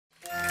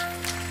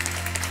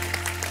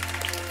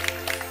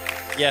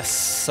Yes,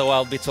 so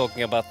I'll be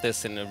talking about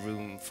this in a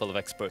room full of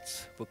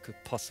experts. What could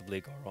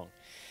possibly go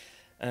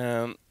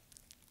wrong?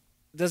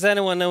 Does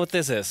anyone know what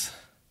this is?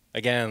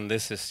 Again,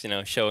 this is,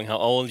 showing how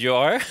old you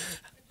are.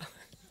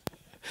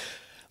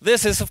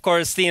 This is, of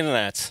course, the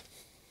internet.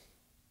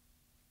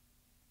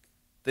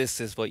 This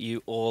is what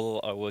you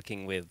all are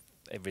working with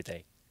every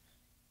day.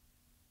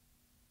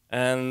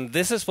 And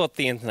this is what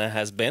the internet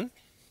has been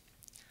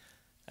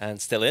and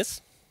still is.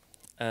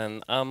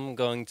 And I'm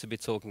going to be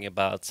talking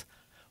about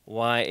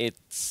why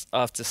it's,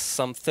 after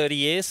some 30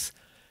 years,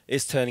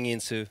 is turning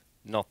into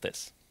not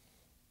this.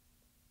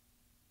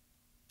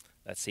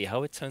 Let's see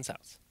how it turns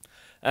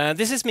out.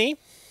 This is me.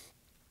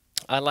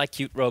 I like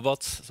cute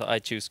robots, so I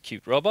choose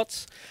cute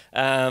robots.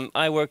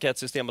 I work at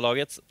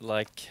Systembolaget,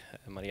 like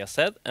Maria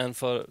said, and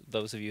for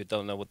those of you who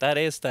don't know what that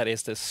is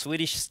the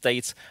Swedish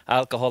state's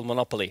alcohol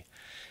monopoly.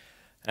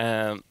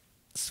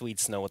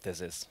 Swedes know what this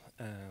is.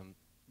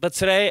 But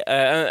today,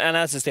 and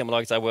at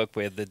Systembolaget, I work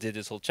with the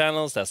digital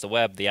channels, that's the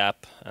web, the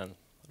app, and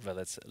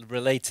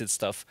related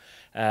stuff.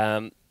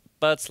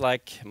 But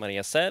like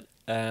Maria said,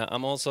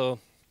 I'm also,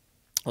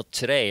 well,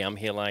 today I'm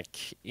here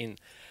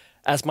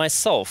as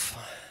myself,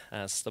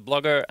 as the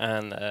blogger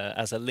and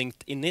as a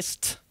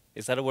LinkedInist.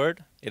 Is that a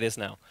word? It is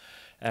now.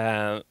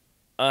 I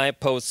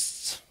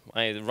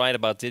write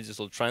about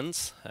digital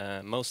trends,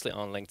 mostly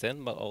on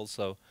LinkedIn, but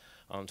also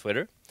on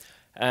Twitter.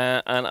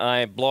 And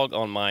I blog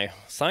on my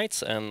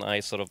sites, and I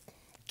sort of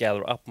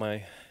gather up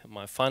my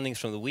findings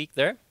from the week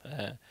there.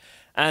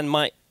 And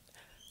my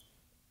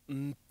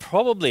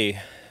probably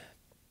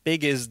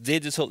biggest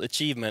digital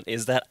achievement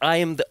is that I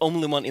am the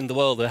only one in the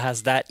world who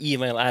has that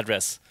email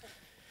address.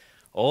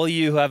 All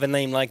you who have a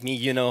name like me,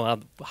 you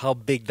know how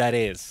big that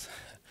is.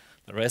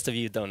 The rest of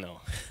you don't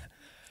know.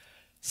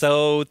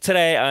 So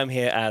today I'm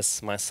here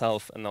as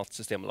myself and not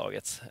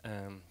Systembolaget.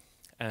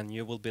 And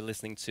you will be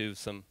listening to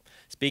some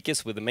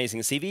speakers with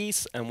amazing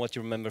CVs. And what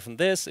you remember from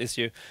this is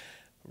you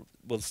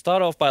will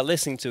start off by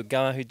listening to a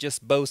guy who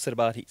just boasted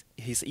about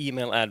his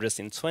email address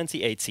in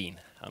 2018.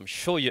 I'm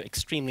sure you're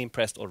extremely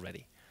impressed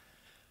already.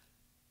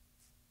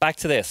 Back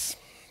to this.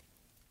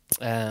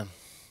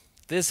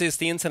 This is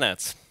the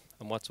internet.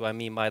 And what do I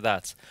mean by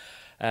that?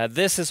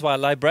 This is why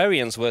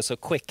librarians were so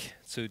quick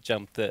to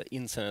jump the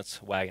internet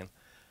wagon.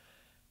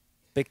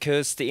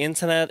 Because the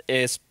internet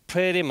is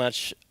pretty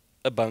much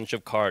a bunch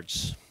of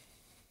cards.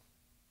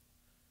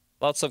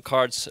 Lots of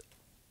cards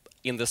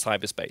in the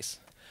cyberspace.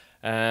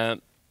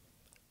 And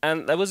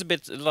that was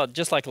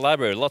just like a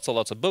library, lots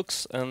of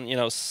books,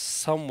 and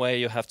somewhere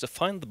you have to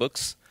find the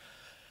books.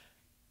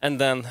 And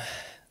then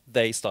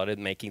they started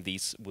making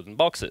these wooden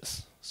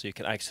boxes, so you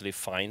can actually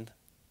find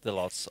the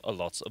lots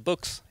of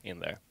books in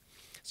there.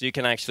 So you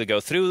can actually go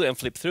through and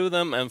flip through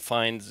them and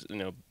find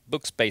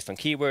books based on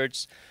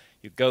keywords.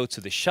 You go to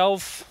the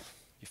shelf,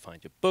 you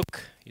find your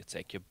book, you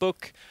take your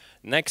book.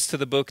 Next to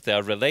the book there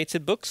are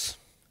related books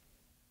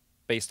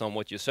based on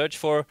what you search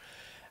for.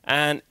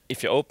 And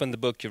if you open the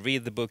book, you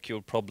read the book,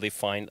 you'll probably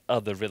find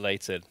other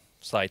related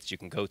sites you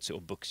can go to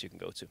or books you can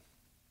go to.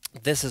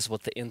 This is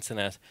what the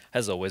internet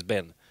has always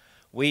been.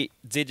 We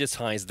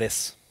digitized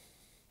this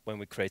when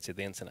we created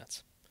the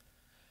internet.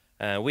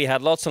 We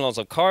had lots and lots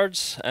of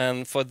cards,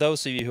 and for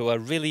those of you who are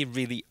really,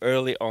 really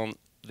early on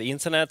the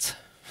internet,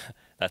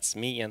 that's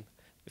me and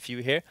a few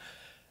here,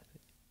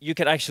 you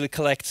can actually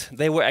collect,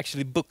 they were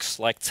actually books,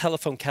 like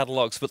telephone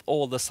catalogs with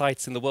all the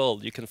sites in the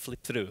world you can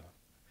flip through.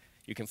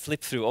 You can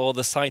flip through all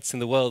the sites in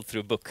the world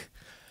through a book.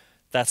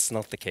 That's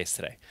not the case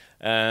today.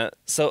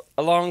 So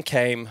along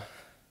came,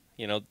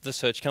 the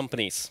search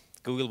companies.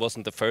 Google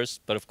wasn't the first,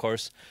 but of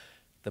course,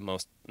 the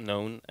most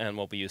known and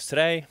what we use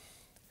today.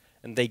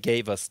 And they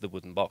gave us the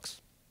wooden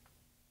box.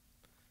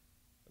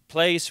 A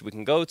place we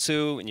can go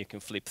to, and you can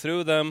flip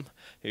through them.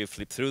 You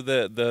flip through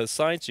the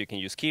sites, you can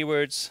use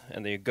keywords,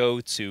 and then you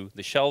go to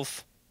the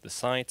shelf, the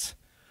site,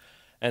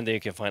 and then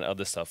you can find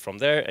other stuff from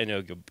there, and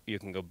you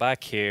can go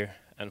back here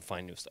and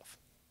find new stuff.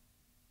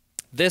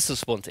 This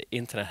is what the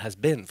internet has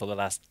been for the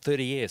last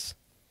 30 years.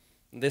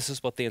 This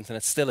is what the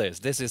internet still is.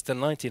 This is the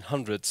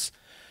 1900s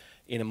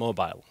in a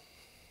mobile.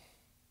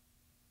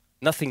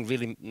 Nothing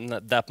really,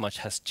 not that much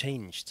has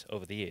changed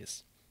over the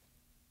years.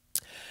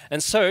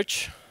 And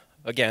search,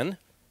 again,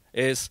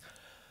 is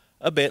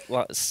a bit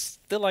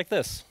still like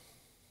this.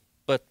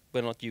 But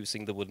we're not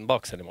using the wooden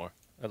box anymore,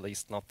 at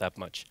least not that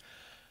much.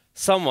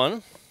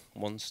 Someone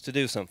wants to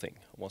do something,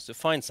 wants to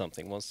find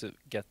something, wants to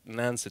get an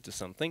answer to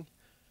something.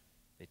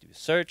 They do a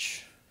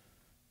search,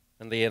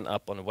 and they end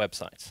up on a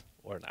website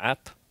or an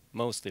app,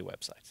 mostly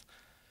websites.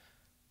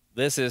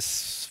 This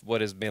is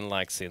what it's been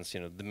like since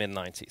the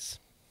mid-90s.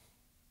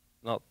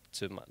 Not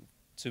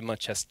too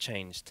much has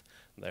changed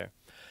there.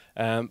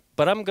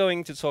 But I'm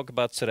going to talk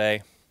about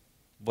today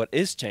what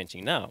is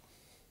changing now.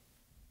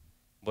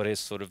 What is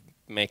sort of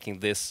making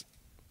this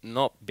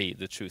not be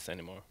the truth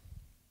anymore.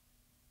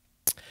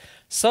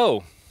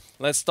 So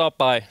let's start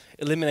by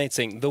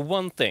eliminating the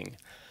one thing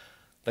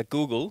that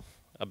Google,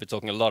 I'll be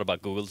talking a lot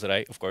about Google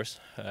today, of course,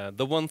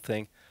 the one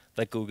thing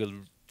that Google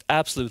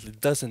absolutely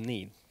doesn't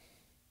need,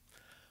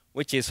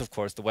 which is, of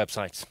course, the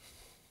website.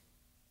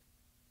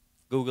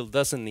 Google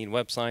doesn't need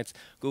websites.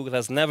 Google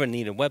has never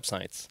needed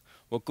websites.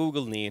 What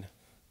Google needs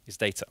is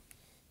data.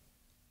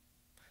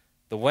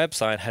 The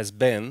website has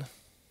been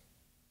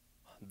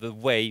the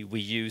way we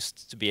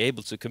used to be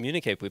able to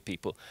communicate with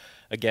people.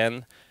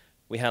 Again,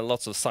 we had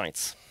lots of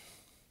sites.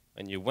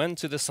 And you went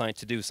to the site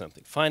to do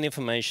something, find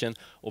information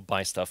or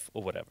buy stuff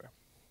or whatever.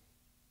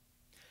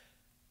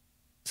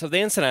 So the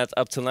internet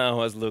up till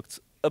now has looked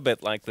a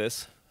bit like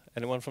this.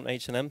 Anyone from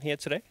H&M here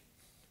today?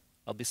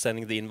 I'll be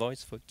sending the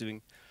invoice for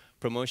doing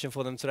promotion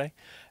for them today.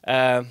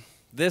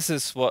 This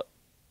is what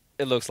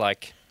it looks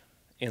like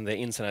in the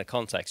internet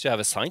context. You have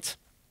a site,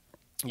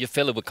 you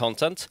fill it with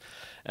content,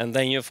 and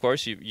then you, of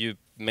course, you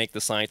make the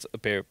site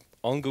appear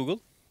on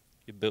Google.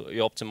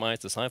 You optimize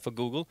the site for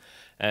Google.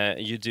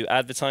 You do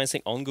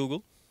advertising on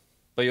Google,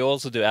 but you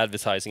also do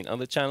advertising in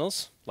other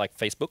channels like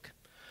Facebook.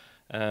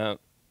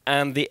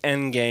 And the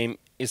end game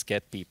is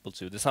get people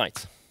to the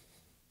site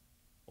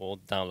or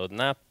download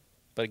an app.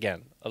 But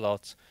again, a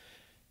lot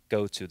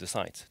go to the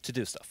site to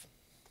do stuff.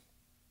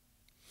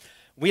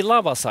 We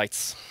love our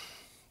sites.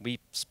 We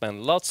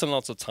spend lots and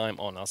lots of time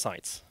on our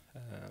sites.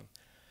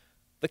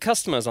 The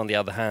customers, on the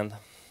other hand,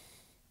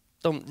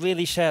 don't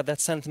really share that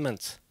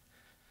sentiment.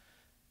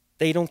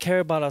 They don't care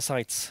about our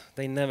sites.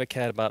 They never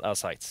cared about our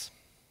sites.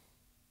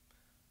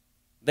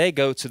 They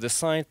go to the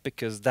site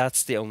because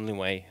that's the only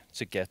way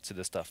to get to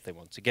the stuff they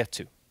want to get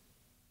to.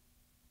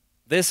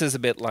 This is a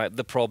bit like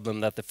the problem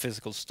that the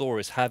physical store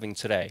is having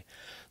today.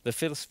 The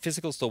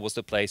physical store was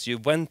the place you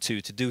went to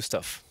do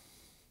stuff.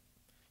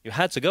 You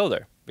had to go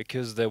there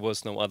because there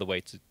was no other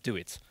way to do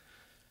it.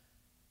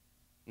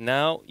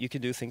 Now you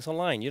can do things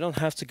online. You don't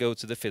have to go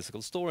to the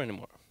physical store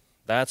anymore.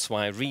 That's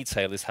why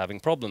retail is having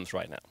problems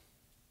right now.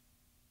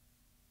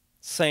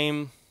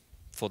 Same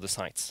for the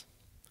sites.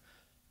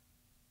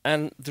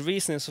 And the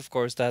reason is, of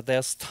course, that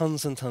there's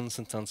tons and tons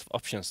and tons of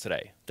options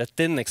today that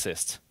didn't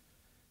exist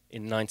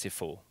in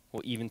 '94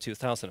 or even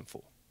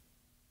 2004.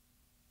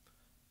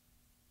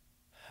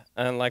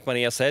 And like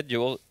Maria said,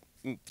 you're all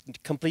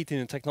completely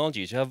new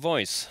technologies. You have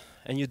voice,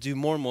 and you do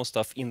more and more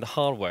stuff in the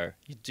hardware.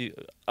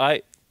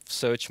 I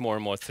search more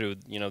and more through,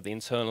 the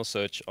internal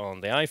search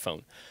on the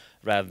iPhone,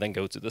 rather than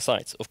go to the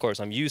sites. Of course,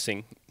 I'm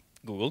using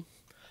Google,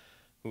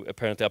 who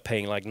apparently are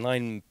paying like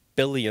 $9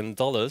 billion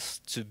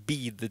to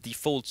be the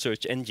default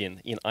search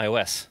engine in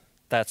iOS.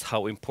 That's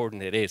how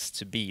important it is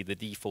to be the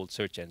default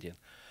search engine.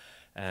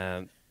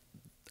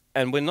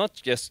 And we're not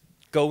just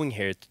going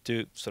here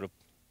to sort of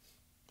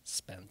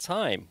spend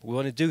time. We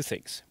want to do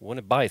things. We want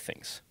to buy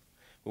things.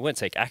 We want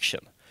to take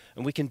action.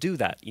 And we can do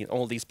that in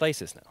all these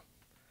places now.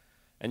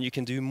 And you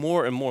can do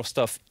more and more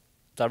stuff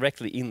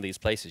directly in these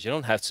places. You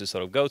don't have to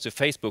sort of go to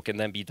Facebook and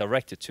then be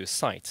directed to a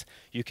site.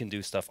 You can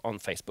do stuff on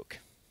Facebook,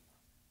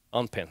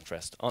 on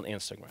Pinterest, on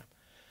Instagram,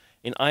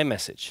 in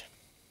iMessage.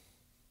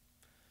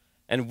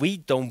 And we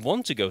don't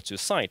want to go to a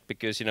site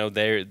because,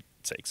 there it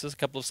takes us a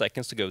couple of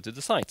seconds to go to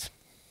the site.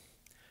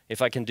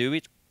 If I can do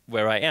it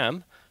where I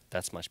am,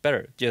 that's much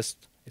better.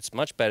 It's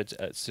much better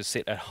to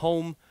sit at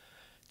home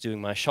doing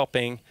my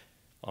shopping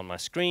on my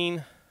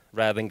screen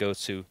rather than go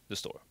to the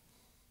store.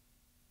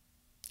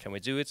 Can we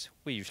do it?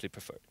 We usually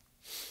prefer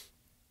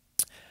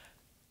it.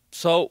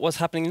 So what's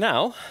happening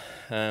now,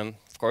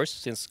 of course,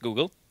 since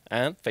Google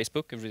and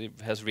Facebook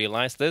has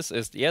realized this,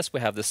 is yes,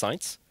 we have the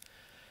sites.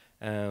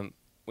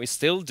 We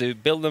still do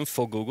build them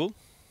for Google.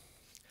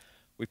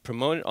 We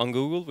promote it on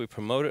Google, we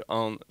promote it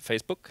on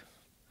Facebook.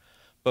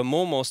 But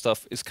more and more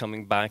stuff is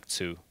coming back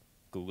to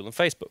Google and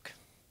Facebook.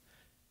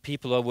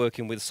 People are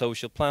working with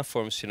social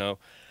platforms,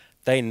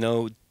 they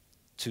know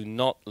to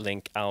not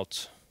link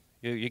out.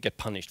 You get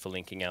punished for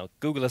linking out.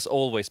 Google has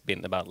always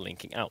been about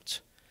linking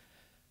out.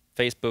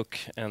 Facebook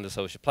and the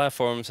social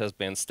platforms has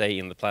been stay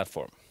in the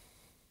platform.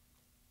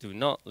 Do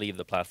not leave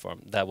the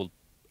platform. That will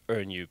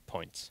earn you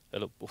points.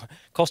 It'll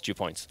cost you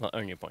points, not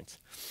earn you points.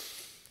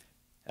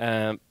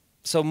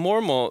 So more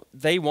and more,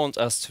 they want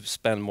us to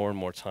spend more and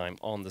more time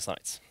on the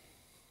sites,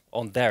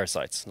 on their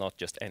sites, not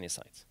just any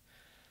sites.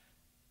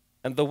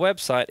 And the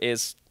website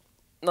is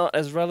not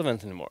as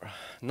relevant anymore.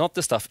 Not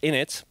the stuff in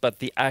it, but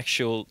the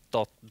actual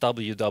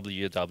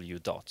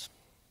www.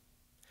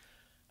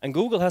 And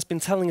Google has been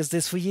telling us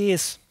this for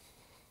years.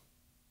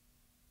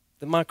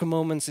 The micro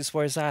moments is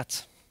where it's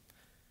at.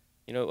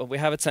 We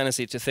have a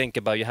tendency to think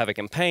about you have a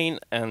campaign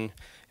and you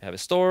have a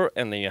store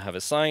and then you have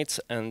a site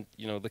and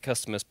the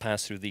customers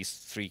pass through these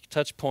 3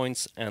 touch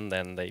points and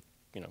then they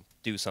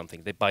do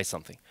something, they buy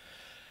something.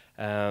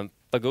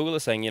 But Google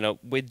is saying,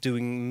 we're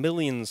doing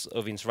millions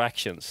of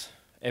interactions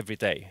every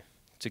day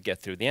to get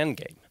through the end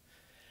game.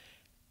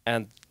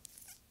 And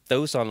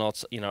those are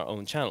not in our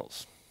own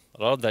channels.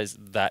 A lot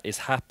of that is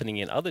happening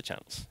in other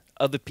channels,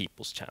 other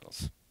people's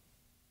channels.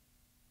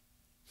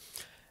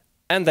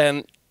 And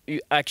then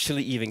you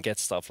actually even get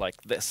stuff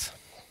like this,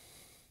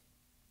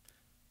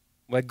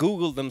 where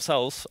Google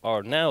themselves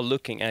are now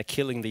looking at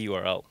killing the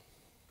URL.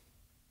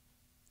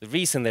 The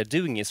reason they're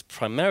doing is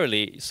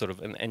primarily sort of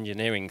an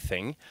engineering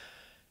thing.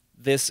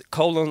 This :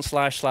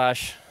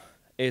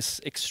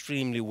 is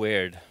extremely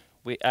weird.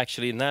 We're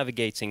actually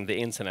navigating the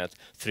internet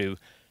through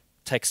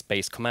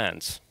text-based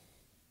commands.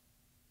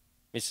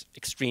 It's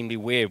extremely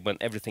weird when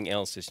everything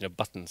else is,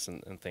 buttons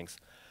and things.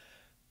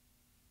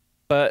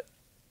 But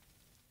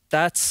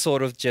that's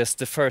sort of just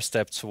the first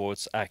step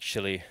towards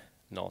actually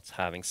not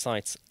having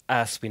sites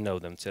as we know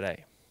them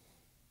today.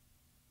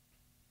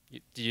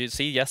 Did you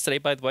see yesterday,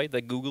 by the way,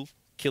 that Google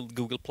killed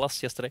Google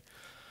Plus yesterday?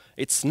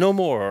 It's no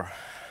more.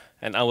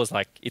 And I was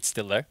like, it's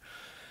still there.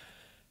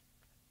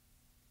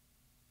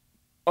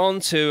 On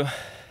to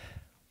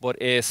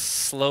what is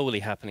slowly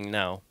happening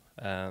now.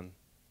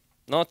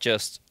 Not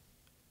just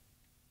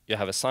you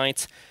have a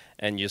site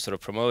and you sort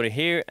of promote it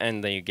here,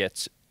 and then you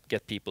get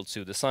people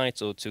to the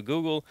site or to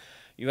Google.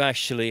 You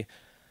actually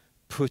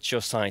put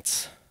your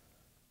sites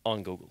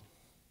on Google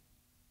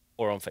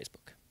or on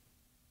Facebook.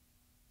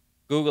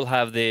 Google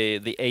have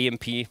the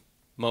AMP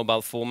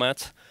mobile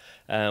format,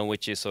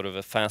 which is sort of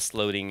a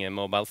fast-loading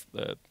mobile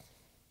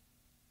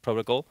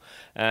protocol.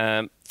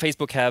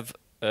 Facebook have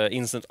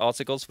instant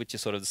articles, which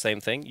is sort of the same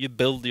thing. You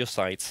build your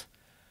site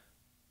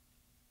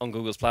on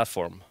Google's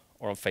platform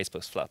or on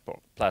Facebook's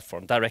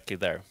platform directly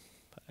there,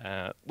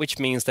 which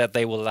means that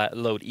they will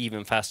load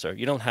even faster.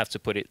 You don't have to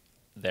put it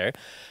there.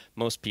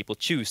 Most people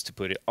choose to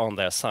put it on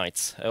their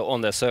sites,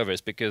 on their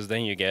servers, because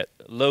then you get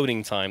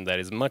loading time that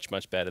is much,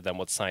 much better than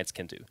what sites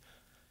can do.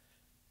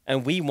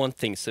 And we want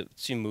things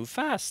to move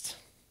fast.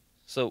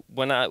 So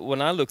when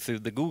I look through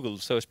the Google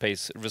search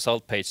page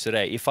result page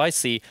today, if I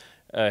see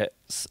a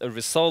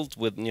result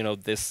with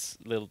this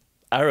little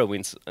arrow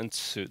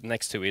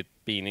next to it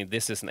being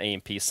this is an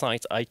AMP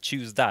site, I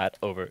choose that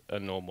over a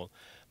normal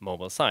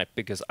mobile site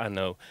because I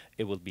know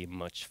it will be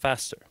much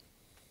faster.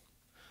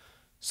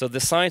 So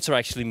the sites are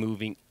actually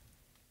moving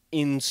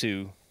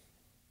into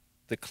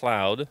the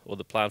cloud or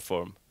the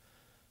platform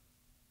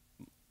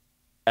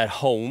at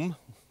home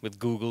with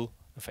Google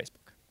and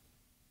Facebook.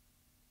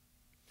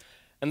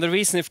 And the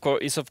reason,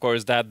 is of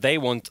course that they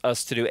want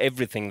us to do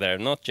everything there,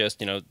 not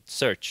just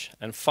search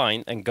and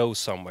find and go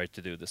somewhere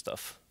to do the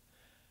stuff.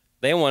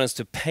 They want us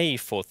to pay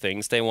for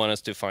things. They want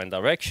us to find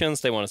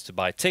directions. They want us to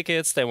buy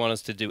tickets. They want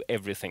us to do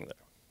everything there.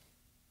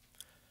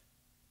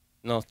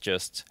 Not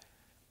just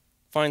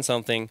find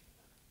something,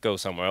 go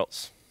somewhere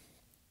else.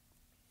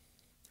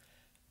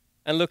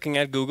 And looking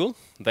at Google,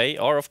 they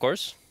are, of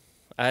course,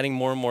 adding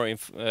more and more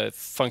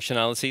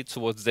functionality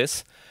towards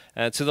this.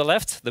 To the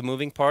left, the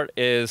moving part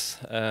is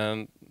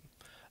a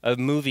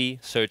movie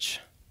search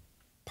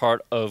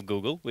part of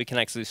Google. We can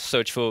actually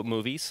search for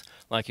movies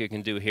like you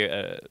can do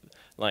here,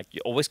 like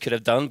you always could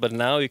have done, but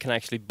now you can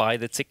actually buy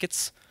the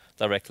tickets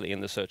directly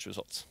in the search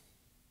results.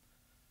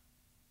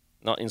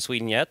 Not in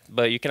Sweden yet,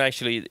 but you can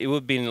actually, it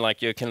would be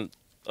like you can,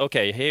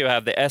 okay, here you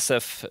have the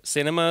SF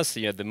cinemas,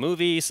 you have the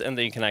movies, and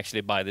then you can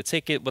actually buy the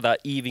ticket without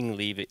even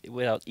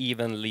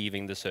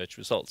leaving the search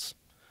results.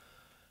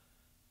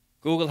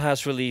 Google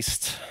has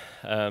released,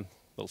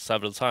 well,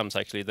 several times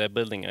actually, they're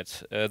building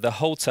it, the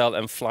hotel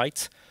and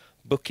flight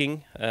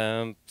booking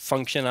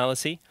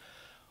functionality,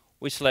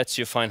 which lets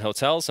you find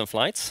hotels and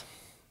flights.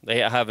 They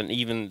have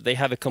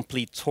a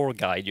complete tour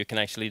guide. You can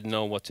actually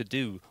know what to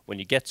do when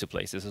you get to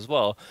places as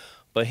well.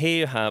 But here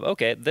you have,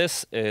 okay,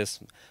 this is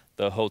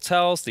the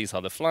hotels, these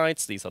are the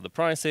flights, these are the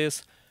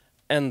prices,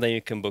 and then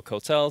you can book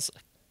hotels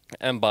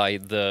and buy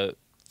the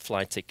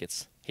flight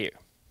tickets here.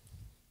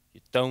 You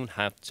don't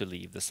have to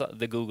leave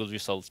the Google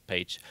results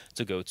page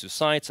to go to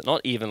sites, not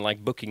even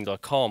like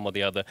booking.com or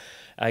the other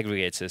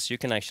aggregators. You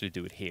can actually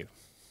do it here.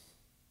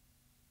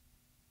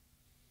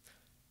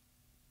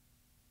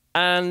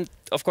 And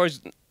of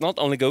course, not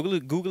only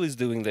Google is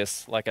doing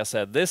this, like I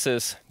said, this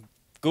is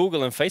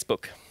Google and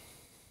Facebook,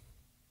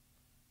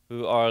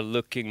 who are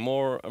looking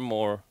more and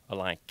more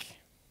alike.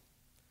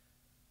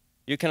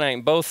 You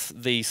can, both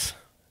these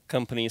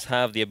companies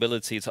have the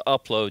ability to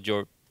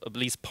upload at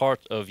least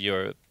part of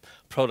your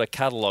product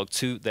catalog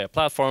to their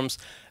platforms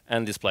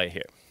and display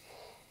here.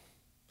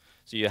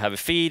 So you have a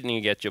feed and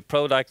you get your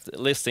product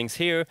listings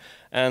here,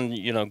 and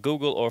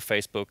Google or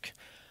Facebook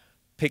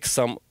picks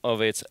some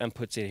of it and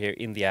puts it here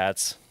in the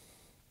ads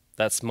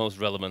that's most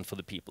relevant for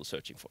the people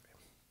searching for it.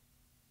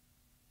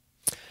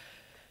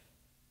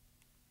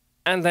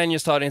 And then you're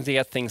starting to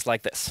get things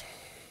like this.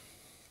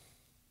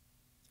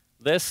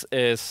 This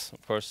is,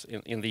 of course,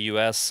 in the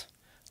US,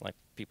 like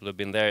people who've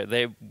been there,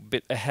 they're a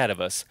bit ahead of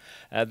us.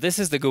 This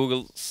is the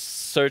Google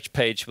search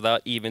page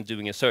without even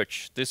doing a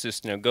search. This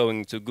is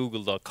going to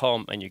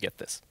google.com and you get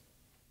this.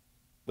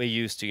 We're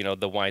used to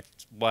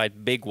the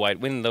big white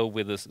window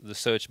with the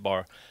search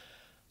bar.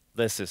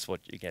 This is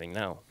what you're getting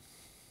now.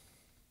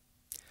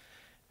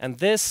 And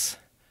this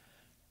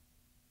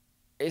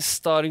is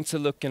starting to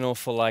look an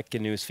awful like a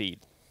newsfeed.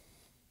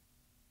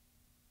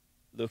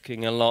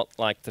 Looking a lot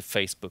like the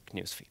Facebook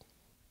newsfeed.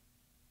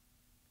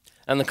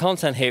 And the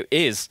content here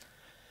is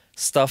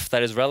stuff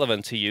that is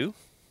relevant to you.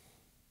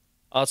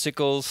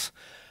 Articles,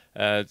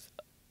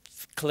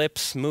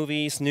 clips,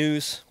 movies,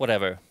 news,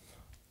 whatever.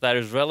 That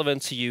is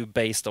relevant to you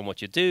based on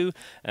what you do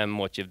and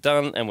what you've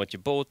done and what you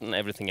bought and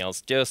everything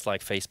else, just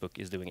like Facebook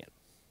is doing it.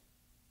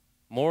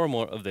 More and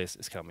more of this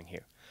is coming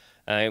here.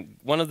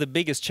 One of the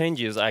biggest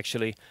changes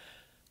actually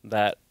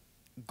that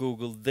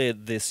Google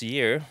did this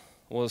year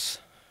was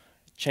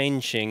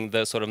changing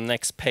the sort of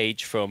next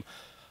page from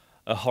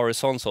a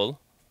horizontal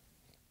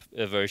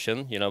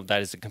version,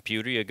 that is a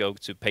computer. You go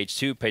to page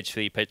 2, page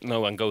 3, no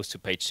one goes to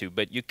page 2,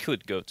 but you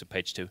could go to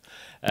page 2.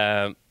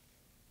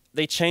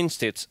 They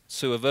changed it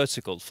to a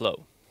vertical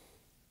flow.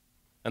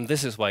 And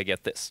this is why I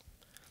get this.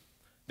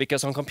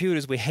 Because on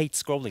computers, we hate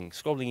scrolling.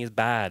 Scrolling is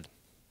bad.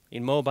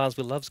 In mobiles,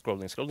 we love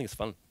scrolling. Scrolling is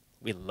fun.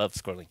 We love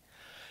scrolling.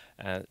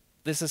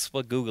 This is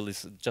what Google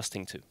is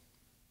adjusting to.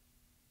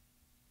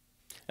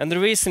 And the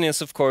reason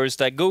is, of course,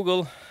 that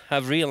Google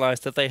have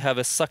realized that they have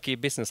a sucky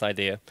business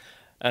idea,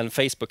 and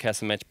Facebook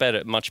has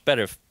a much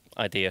better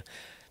idea.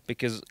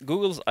 Because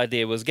Google's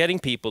idea was getting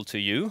people to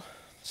you,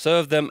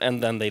 serve them,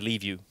 and then they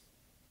leave you.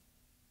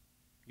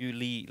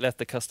 You let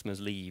the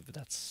customers leave.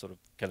 That's sort of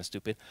kind of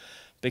stupid.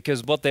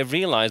 Because what they've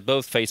realized,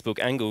 both Facebook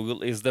and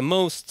Google, is the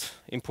most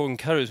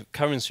important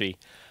currency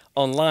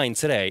online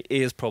today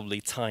is probably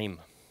time.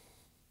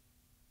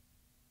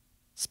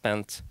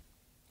 Spent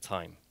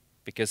time.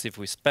 Because if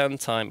we spend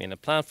time in a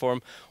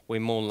platform, we're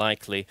more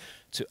likely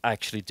to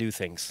actually do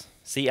things.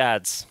 See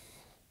ads,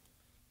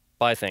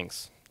 buy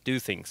things, do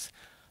things,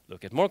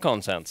 look at more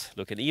content,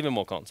 look at even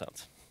more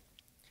content.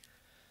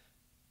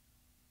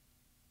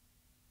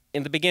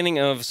 In the beginning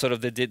of sort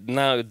of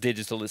now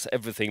digital is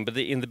everything, but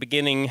in the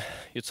beginning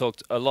you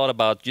talked a lot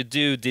about you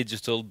do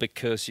digital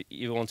because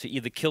you want to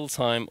either kill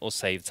time or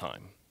save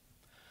time.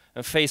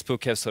 And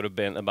Facebook has sort of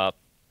been about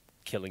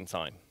killing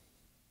time.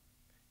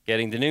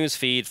 Getting the news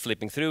feed,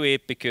 flipping through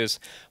it, because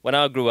when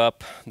I grew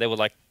up, there were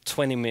like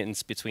 20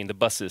 minutes between the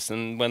buses.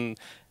 And when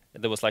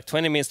there was like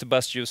 20 minutes to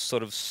bus, you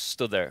sort of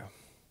stood there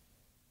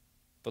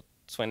for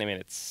 20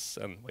 minutes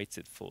and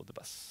waited for the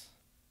bus.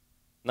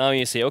 Now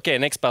you see, okay,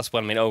 next bus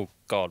 1 minute. Oh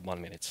God, 1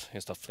 minute.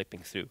 You start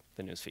flipping through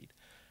the news feed.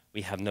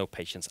 We have no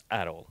patience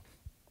at all.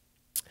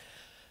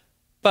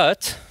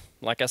 But,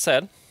 like I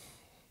said,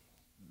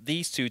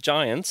 these two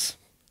giants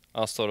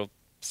are sort of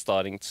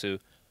starting to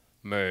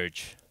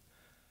merge.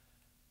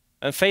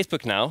 And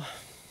Facebook now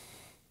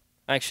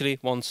actually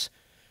wants,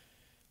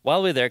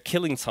 while we're there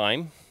killing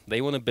time,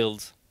 they want to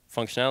build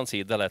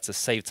functionality that lets us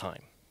save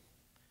time.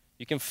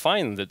 You can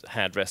find the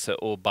hairdresser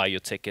or buy your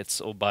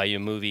tickets or buy your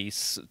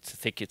movies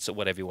tickets or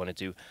whatever you want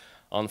to do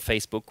on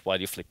Facebook while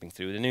you're flipping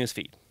through the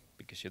newsfeed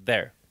because you're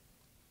there.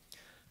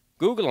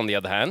 Google, on the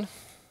other hand,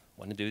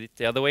 want to do it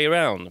the other way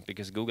around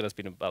because Google has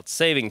been about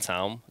saving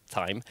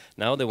time.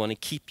 Now they want to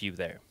keep you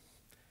there.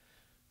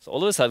 So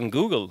all of a sudden,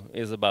 Google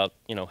is about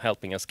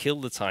helping us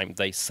kill the time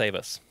they save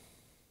us.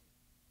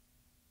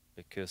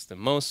 Because the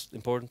most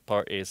important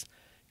part is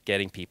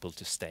getting people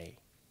to stay.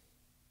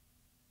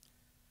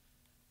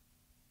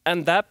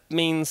 And that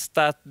means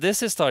that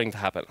this is starting to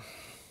happen.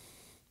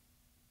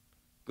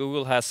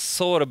 Google has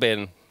sort of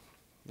been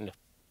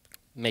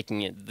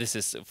making it, this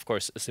is of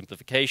course a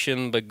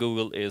simplification, but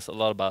Google is a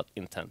lot about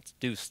intent.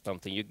 Do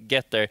something. You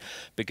get there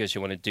because you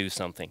want to do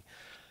something.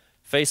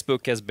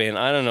 Facebook has been,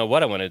 I don't know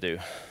what I want to do,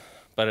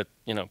 but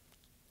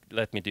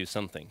let me do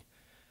something.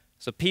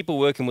 So people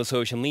working with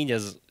social media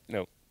is,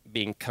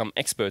 become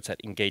experts at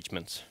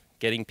engagement,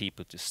 getting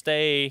people to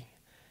stay,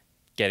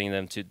 getting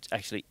them to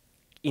actually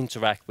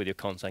interact with your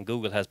content.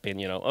 Google has been,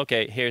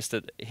 okay,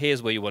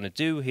 here's where you want to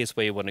do, here's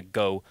where you want to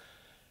go.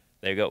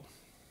 There you go.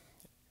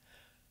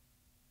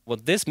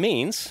 What this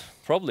means,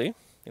 probably,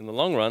 in the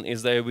long run,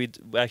 is that we're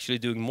actually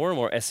doing more and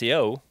more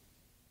SEO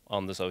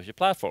on the social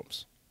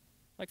platforms,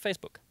 like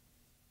Facebook.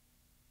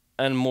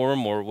 And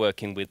more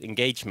working with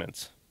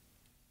engagement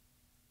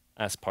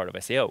as part of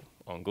SEO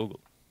on Google.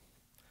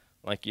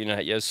 Like,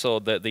 you saw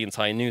the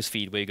entire news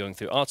feed where you're going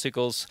through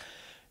articles.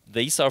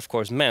 These are, of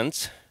course,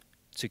 meant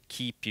to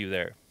keep you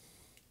there,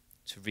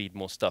 to read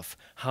more stuff.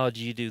 How do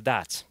you do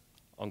that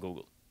on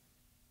Google?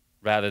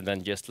 Rather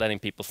than just letting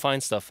people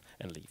find stuff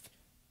and leave.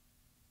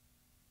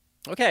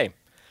 Okay,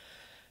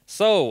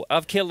 so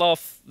I've killed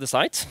off the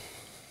site.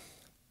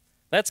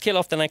 Let's kill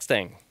off the next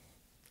thing.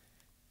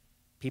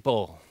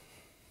 People.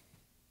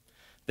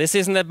 This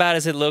isn't as bad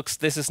as it looks.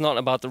 This is not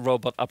about the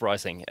robot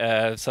uprising.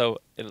 So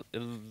it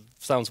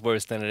sounds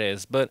worse than it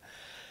is. But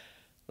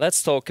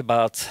let's talk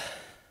about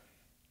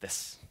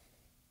this.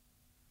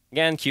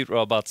 Again, cute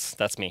robots,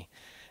 that's me.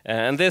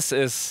 And this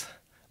is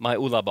my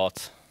Ola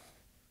bot.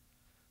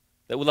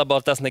 The Ola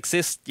bot doesn't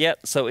exist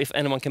yet, so if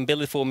anyone can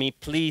build it for me,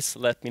 please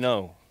let me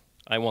know.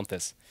 I want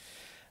this.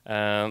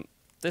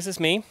 This is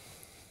me.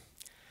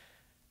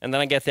 And then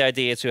I get the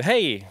idea to,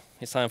 hey,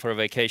 it's time for a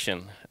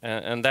vacation.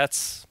 And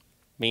that's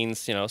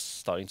means,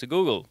 starting to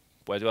Google.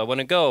 Where do I want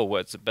to go?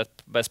 What's the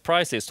best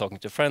prices? Talking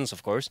to friends,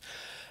 of course.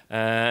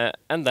 And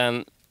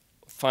then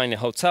find a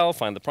hotel,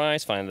 find the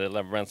price, find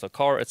the rental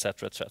car,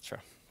 etc., etc.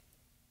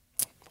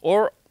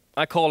 Or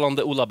I call on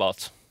the Ola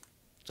bot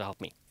to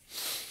help me.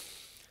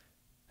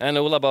 And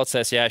the Ola bot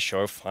says, yeah,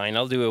 sure, fine,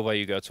 I'll do it while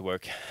you go to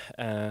work.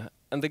 And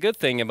the good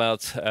thing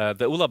about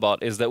the Ola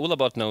bot is that Ola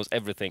bot knows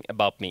everything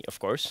about me, of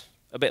course.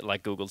 A bit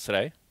like Google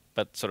today,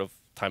 but sort of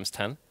times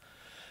 10.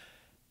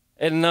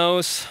 It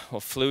knows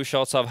what flu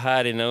shots I've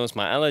had, it knows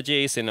my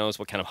allergies, it knows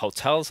what kind of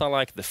hotels I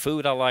like, the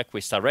food I like,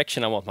 which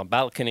direction I want my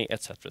balcony,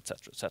 etc.,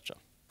 etc.,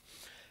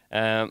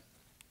 etc.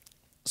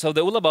 So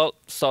the Ulla bot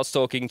starts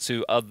talking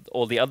to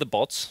all the other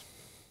bots,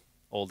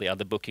 all the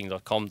other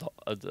Booking.com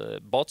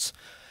bots,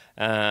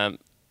 and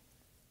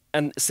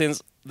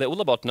since the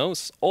Ulla bot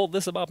knows all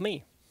this about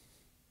me,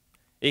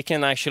 it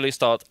can actually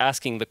start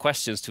asking the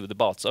questions to the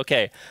bots.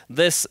 Okay,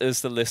 this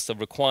is the list of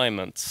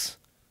requirements.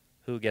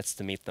 Who gets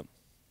to meet them?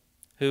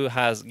 Who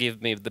has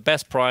given me the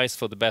best price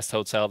for the best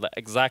hotel that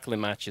exactly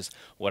matches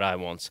what I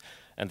want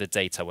and the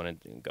date I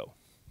want to go?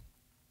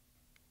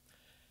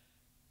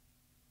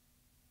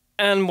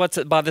 And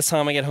by the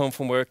time I get home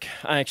from work,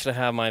 I actually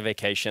have my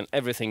vacation.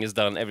 Everything is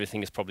done.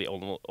 Everything is probably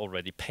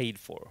already paid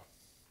for.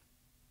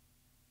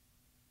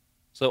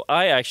 So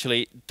I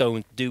actually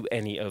don't do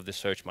any of the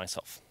search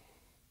myself.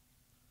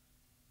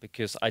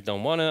 Because I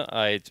don't want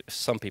to.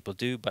 Some people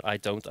do, but I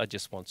don't. I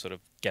just want to sort of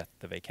get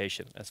the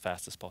vacation as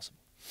fast as possible.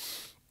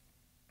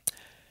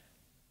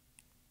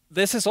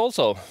 This is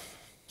also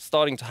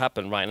starting to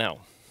happen right now.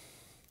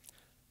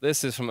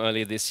 This is from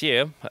earlier this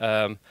year,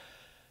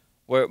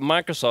 where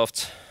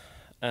Microsoft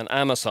and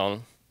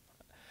Amazon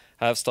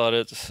have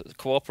started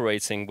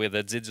cooperating with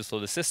their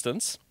digital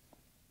assistants.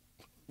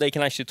 They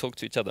can actually talk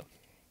to each other.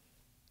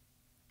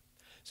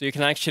 So you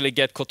can actually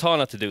get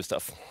Cortana to do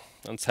stuff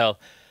and tell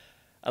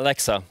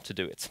Alexa to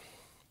do it.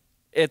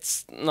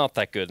 It's not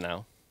that good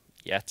now,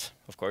 yet,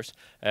 of course.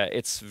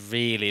 It's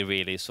really,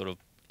 really sort of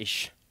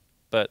ish,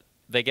 but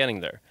they're getting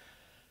there.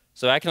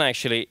 So I can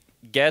actually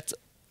get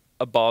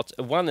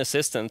one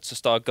assistant to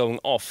start going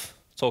off,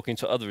 talking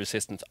to other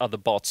assistants, other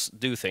bots,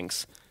 do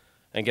things,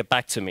 and get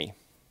back to me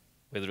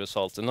with the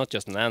results, and not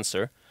just an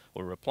answer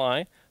or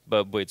reply,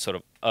 but with sort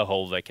of a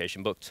whole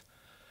vacation booked.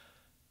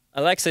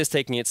 Alexa is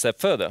taking it a step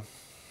further.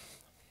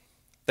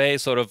 They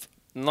sort of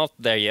not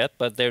there yet,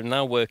 but they're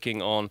now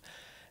working on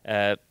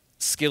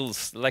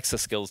skills, Alexa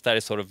skills. That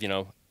is sort of,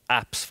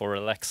 apps for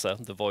Alexa,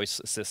 the voice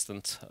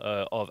assistant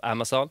of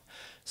Amazon.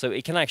 So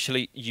it can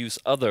actually use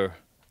other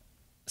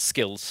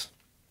skills.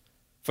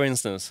 For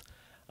instance,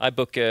 I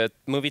book a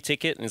movie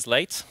ticket and it's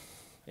late.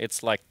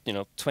 It's like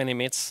 20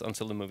 minutes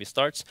until the movie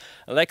starts.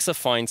 Alexa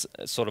finds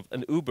sort of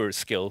an Uber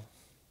skill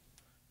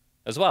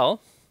as well,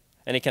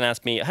 and it can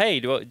ask me, "Hey,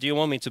 do you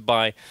want me to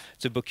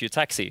book you a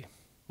taxi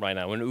right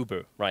now, an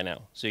Uber right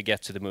now, so you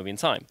get to the movie in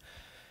time?"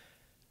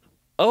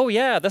 Oh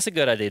yeah, that's a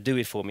good idea. Do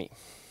it for me.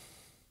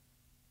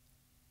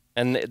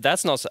 And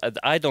that's not.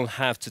 I don't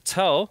have to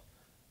tell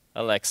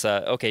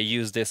Alexa, okay,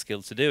 use this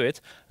skill to do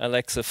it.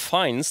 Alexa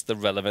finds the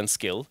relevant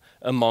skill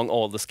among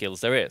all the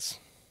skills there is.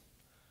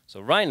 So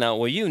right now,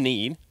 what you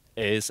need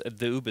is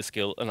the Uber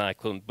skill, and I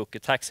couldn't book a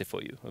taxi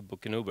for you, or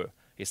book an Uber.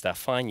 Is that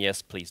fine?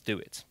 Yes, please do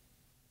it.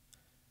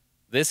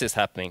 This is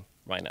happening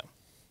right now.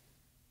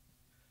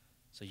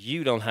 So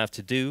you don't have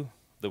to do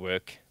the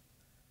work.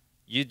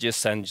 You just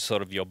send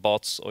sort of your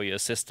bots or your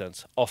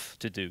assistants off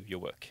to do your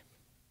work.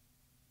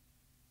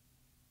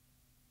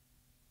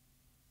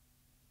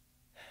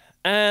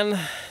 And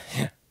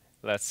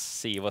let's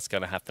see what's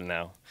going to happen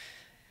now.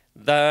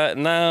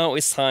 Now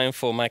it's time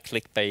for my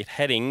clickbait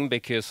heading,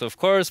 because of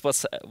course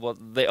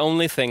the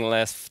only thing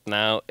left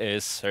now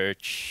is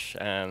search,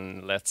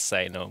 and let's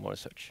say no more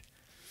search.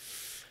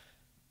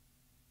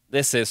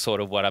 This is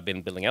sort of what I've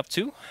been building up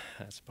to,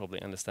 as you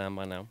probably understand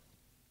by now.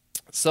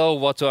 So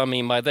what do I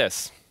mean by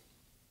this?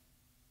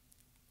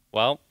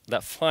 Well,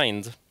 that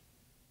find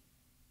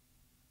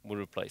will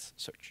replace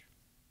search.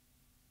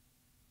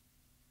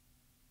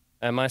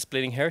 Am I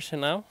splitting hairs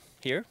now?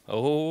 Here?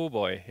 Oh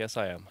boy, yes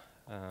I am.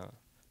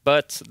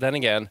 But then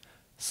again,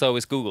 so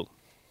is Google.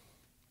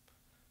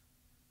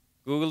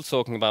 Google's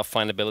talking about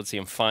findability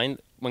and find.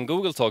 When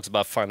Google talks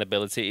about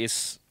findability,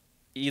 is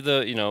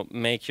either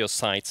make your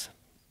site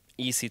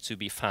easy to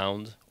be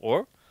found,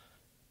 or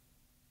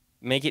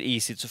make it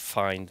easy to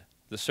find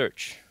the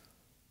search.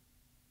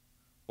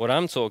 What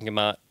I'm talking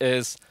about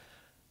is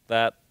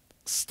that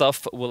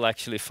stuff will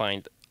actually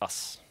find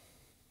us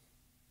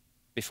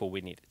before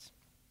we need it,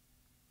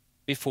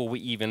 before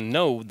we even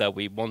know that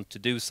we want to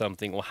do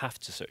something or have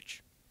to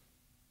search.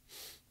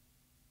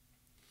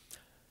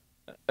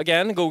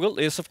 Again, Google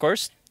is, of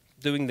course,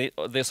 doing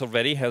this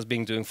already, has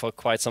been doing for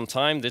quite some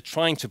time. They're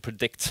trying to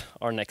predict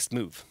our next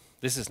move.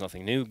 This is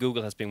nothing new.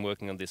 Google has been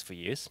working on this for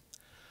years.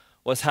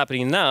 What's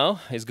happening now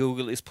is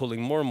Google is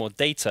pulling more and more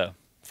data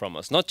from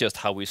us, not just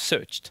how we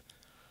searched,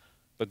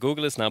 but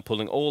Google is now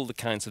pulling all the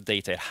kinds of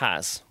data it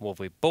has, what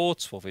we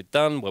bought, what we've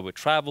done, where we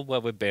traveled, where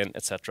we've been,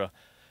 etc.,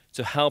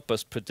 to help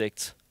us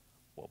predict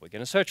what we're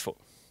going to search for.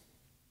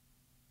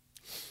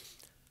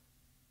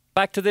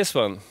 Back to this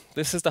one.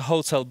 This is the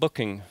hotel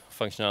booking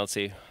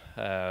functionality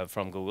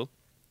from Google.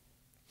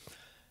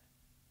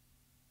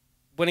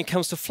 When it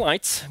comes to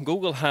flights,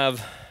 Google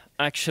have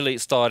actually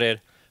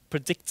started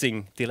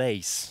predicting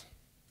delays.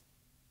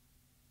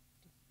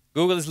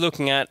 Google is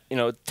looking at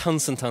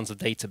tons and tons of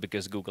data,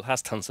 because Google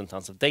has tons and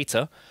tons of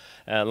data,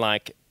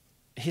 like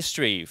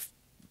history,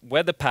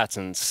 weather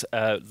patterns,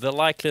 the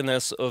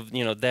likeliness of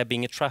there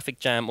being a traffic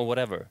jam or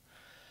whatever.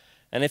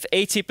 And if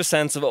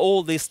 80% of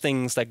all these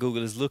things that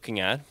Google is looking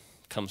at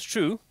comes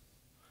true,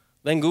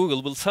 then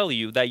Google will tell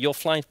you that your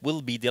flight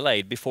will be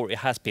delayed before it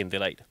has been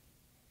delayed.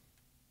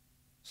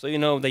 So you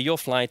know that your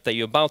flight that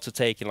you're about to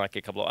take in like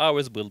a couple of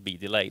hours will be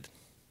delayed.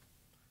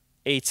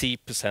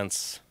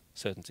 80%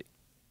 certainty.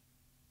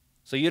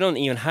 So you don't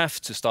even have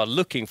to start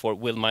looking for,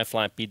 will my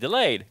flight be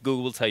delayed?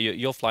 Google will tell you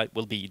your flight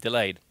will be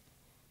delayed.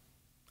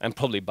 And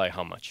probably by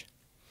how much.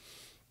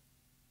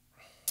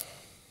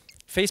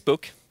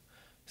 Facebook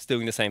is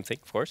doing the same thing,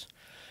 of course.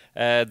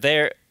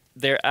 Their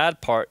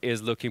ad part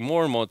is looking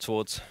more and more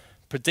towards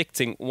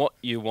predicting what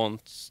you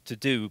want to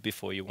do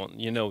before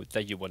you know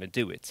that you want to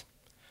do it.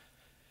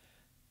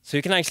 So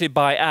you can actually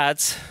buy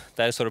ads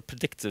that are sort of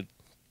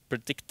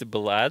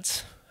predictable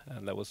ads.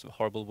 And that was a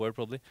horrible word,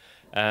 probably.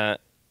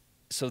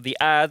 So the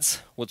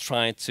ads will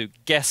try to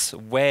guess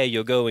where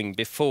you're going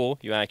before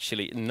you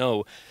actually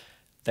know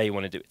that you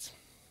want to do it.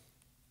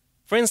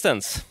 For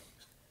instance,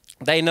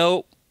 they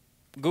know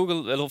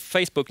Google or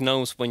Facebook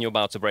knows when you're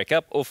about to break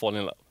up or fall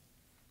in love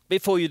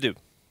before you do.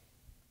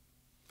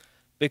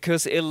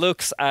 Because it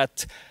looks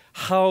at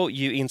how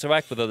you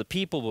interact with other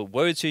people, what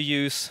words you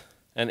use,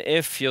 and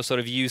if you're sort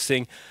of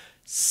using,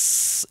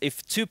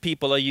 if two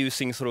people are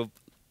using sort of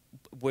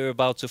we're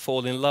about to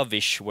fall in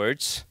love-ish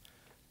words,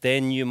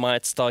 then you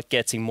might start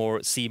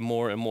getting see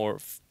more and more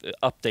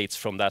updates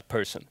from that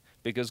person.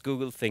 Because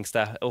Google thinks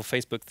that, or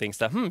Facebook thinks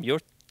that,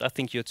 I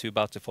think you're two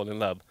about to fall in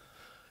love.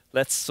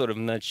 Let's sort of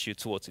nudge you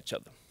towards each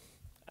other.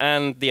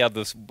 And the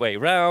other way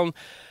around,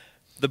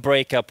 the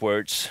breakup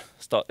words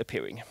start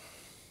appearing.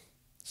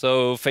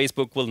 So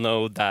Facebook will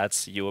know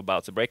that you're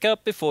about to break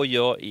up before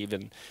you're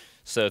even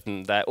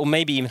certain that, or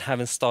maybe even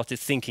haven't started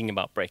thinking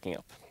about breaking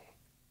up.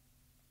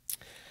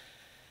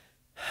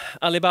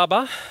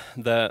 Alibaba,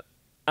 the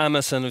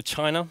Amazon of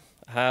China,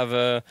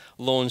 have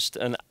launched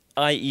an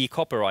AI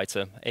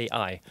copywriter,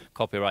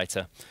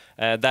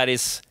 that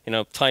is,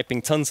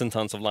 typing tons and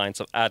tons of lines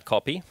of ad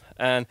copy,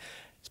 and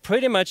it's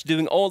pretty much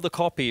doing all the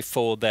copy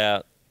for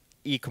their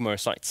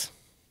e-commerce sites.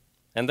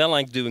 And they're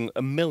like doing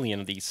 1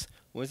 million of these.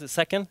 What is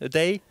it, a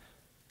day?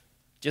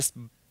 Just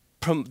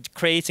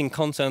creating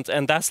content,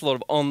 and that's a lot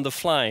of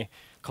on-the-fly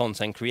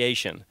content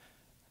creation,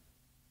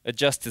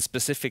 adjusted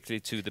specifically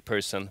to the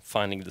person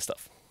finding the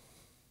stuff.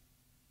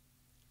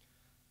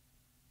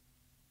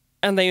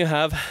 And then you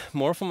have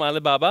more from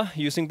Alibaba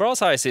using bra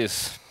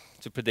sizes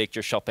to predict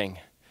your shopping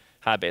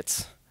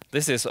habits.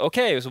 This is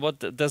okay, so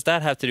what does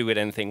that have to do with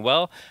anything?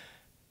 Well,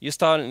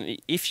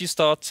 if you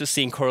start to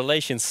see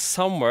correlations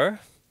somewhere,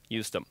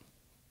 use them.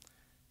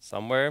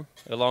 Somewhere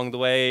along the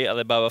way,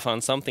 Alibaba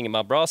found something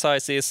about bra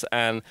sizes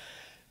and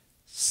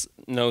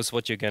knows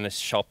what you're going to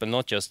shop, and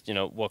not just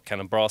what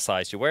kind of bra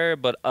size you wear,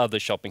 but other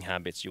shopping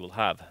habits you will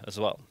have as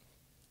well.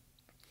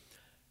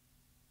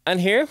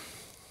 And here,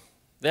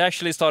 they're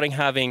actually starting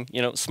having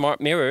smart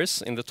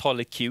mirrors in the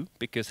toilet queue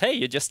because hey,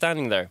 you're just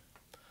standing there.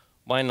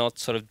 Why not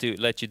sort of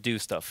let you do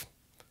stuff?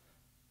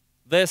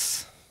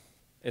 This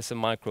is a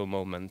micro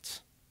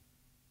moment.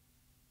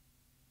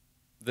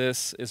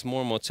 This is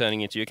more and more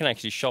turning into you can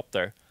actually shop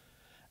there.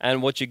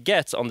 And what you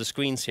get on the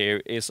screens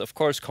here is, of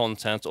course,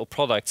 content or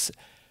products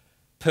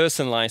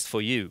personalized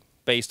for you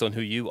based on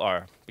who you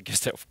are, because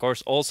they're, of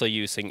course, also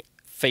using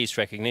face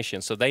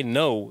recognition. So they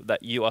know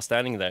that you are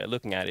standing there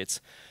looking at it,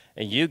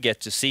 and you get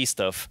to see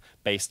stuff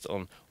based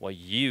on what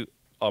you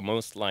are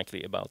most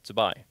likely about to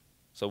buy.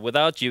 So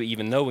without you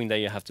even knowing that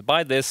you have to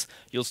buy this,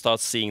 you'll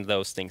start seeing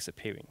those things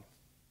appearing.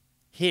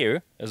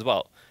 Here as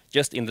well,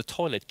 just in the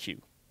toilet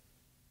queue.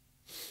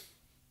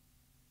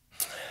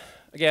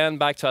 Again,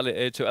 back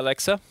to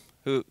Alexa,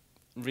 who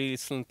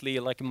recently,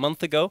 like a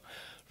month ago,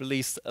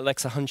 released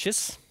Alexa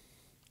Hunches,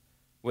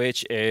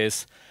 which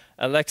is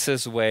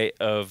Alexa's way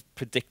of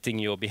predicting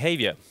your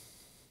behavior.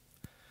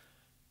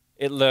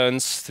 It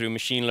learns through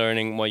machine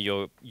learning what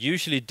you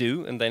usually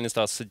do, and then it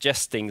starts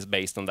suggesting things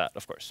based on that,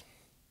 of course.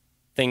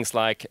 Things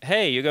like,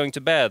 hey, you're going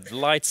to bed, the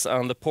lights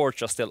on the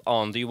porch are still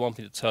on, do you want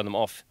me to turn them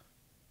off?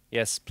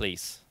 Yes,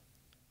 please.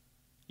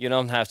 You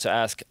don't have to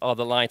ask, are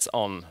the lights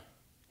on?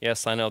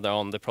 Yes, I know they're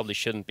on, they probably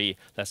shouldn't be,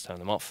 let's turn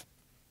them off.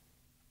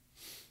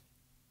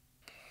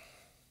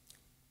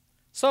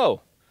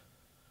 So,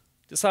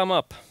 to sum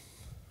up,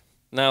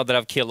 now that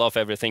I've killed off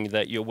everything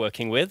that you're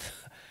working with,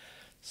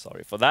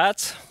 sorry for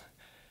that,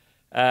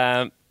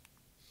 a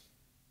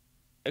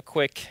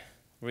quick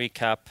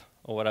recap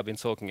of what I've been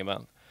talking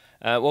about.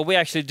 What we're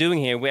actually doing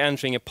here, we're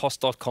entering a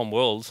post.com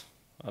world.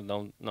 I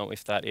don't know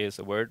if that is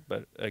a word,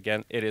 but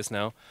again, it is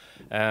now.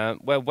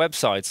 Where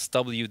websites,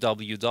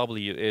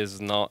 www,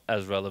 is not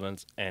as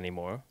relevant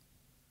anymore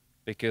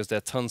because there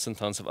are tons and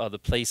tons of other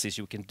places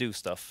you can do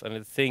stuff. And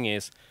the thing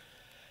is,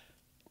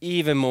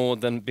 even more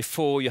than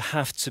before, you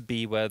have to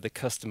be where the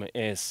customer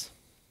is.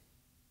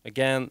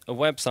 Again, a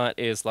website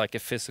is like a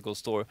physical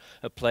store,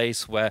 a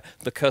place where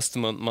the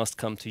customer must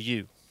come to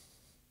you.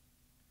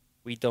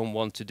 We don't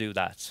want to do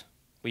that.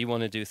 We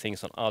want to do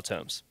things on our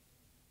terms.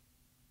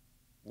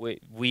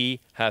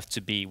 We have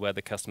to be where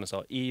the customers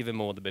are even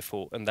more than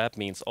before, and that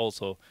means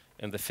also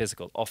in the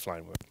physical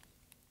offline world.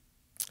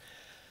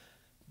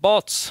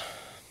 Bots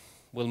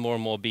will more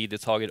and more be the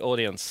target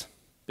audience.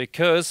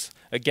 Because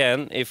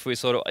again,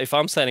 if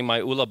I'm sending my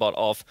Ula bot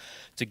off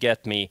to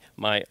get me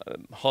my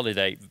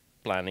holiday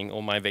planning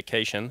or my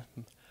vacation,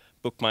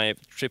 book my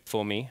trip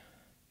for me,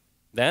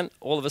 then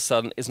all of a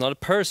sudden it's not a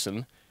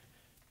person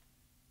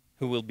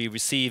who will be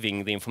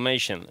receiving the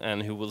information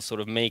and who will sort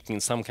of making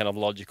some kind of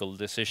logical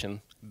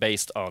decision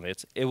based on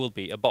it. It will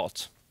be a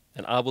bot,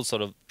 and I will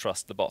sort of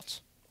trust the bot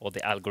or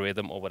the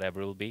algorithm or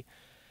whatever it will be.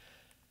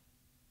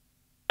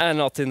 And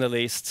not in the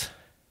least,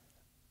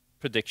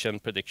 prediction,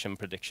 prediction,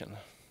 prediction.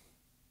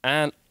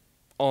 And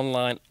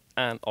online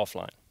and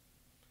offline.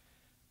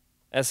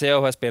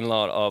 SEO has been a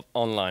lot of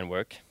online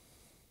work,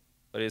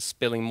 but it's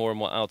spilling more and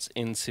more out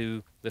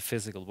into the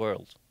physical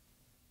world.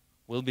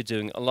 We'll be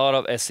doing a lot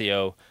of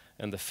SEO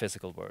in the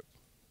physical world.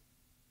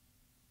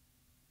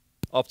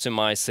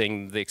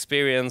 Optimizing the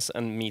experience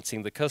and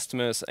meeting the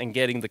customers and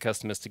getting the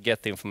customers to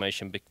get the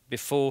information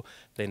before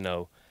they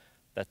know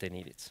that they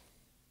need it.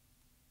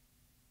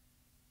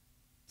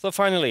 So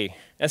finally,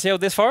 SEO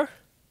this far?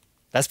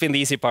 That's been the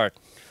easy part.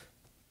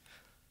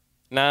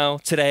 Now,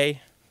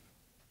 today,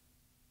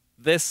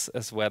 this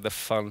is where the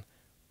fun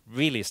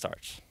really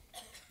starts.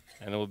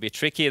 And it will be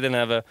trickier than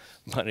ever,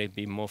 but it'll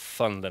be more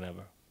fun than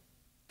ever.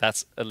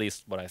 That's at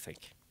least what I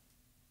think.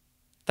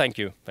 Thank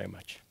you very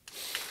much.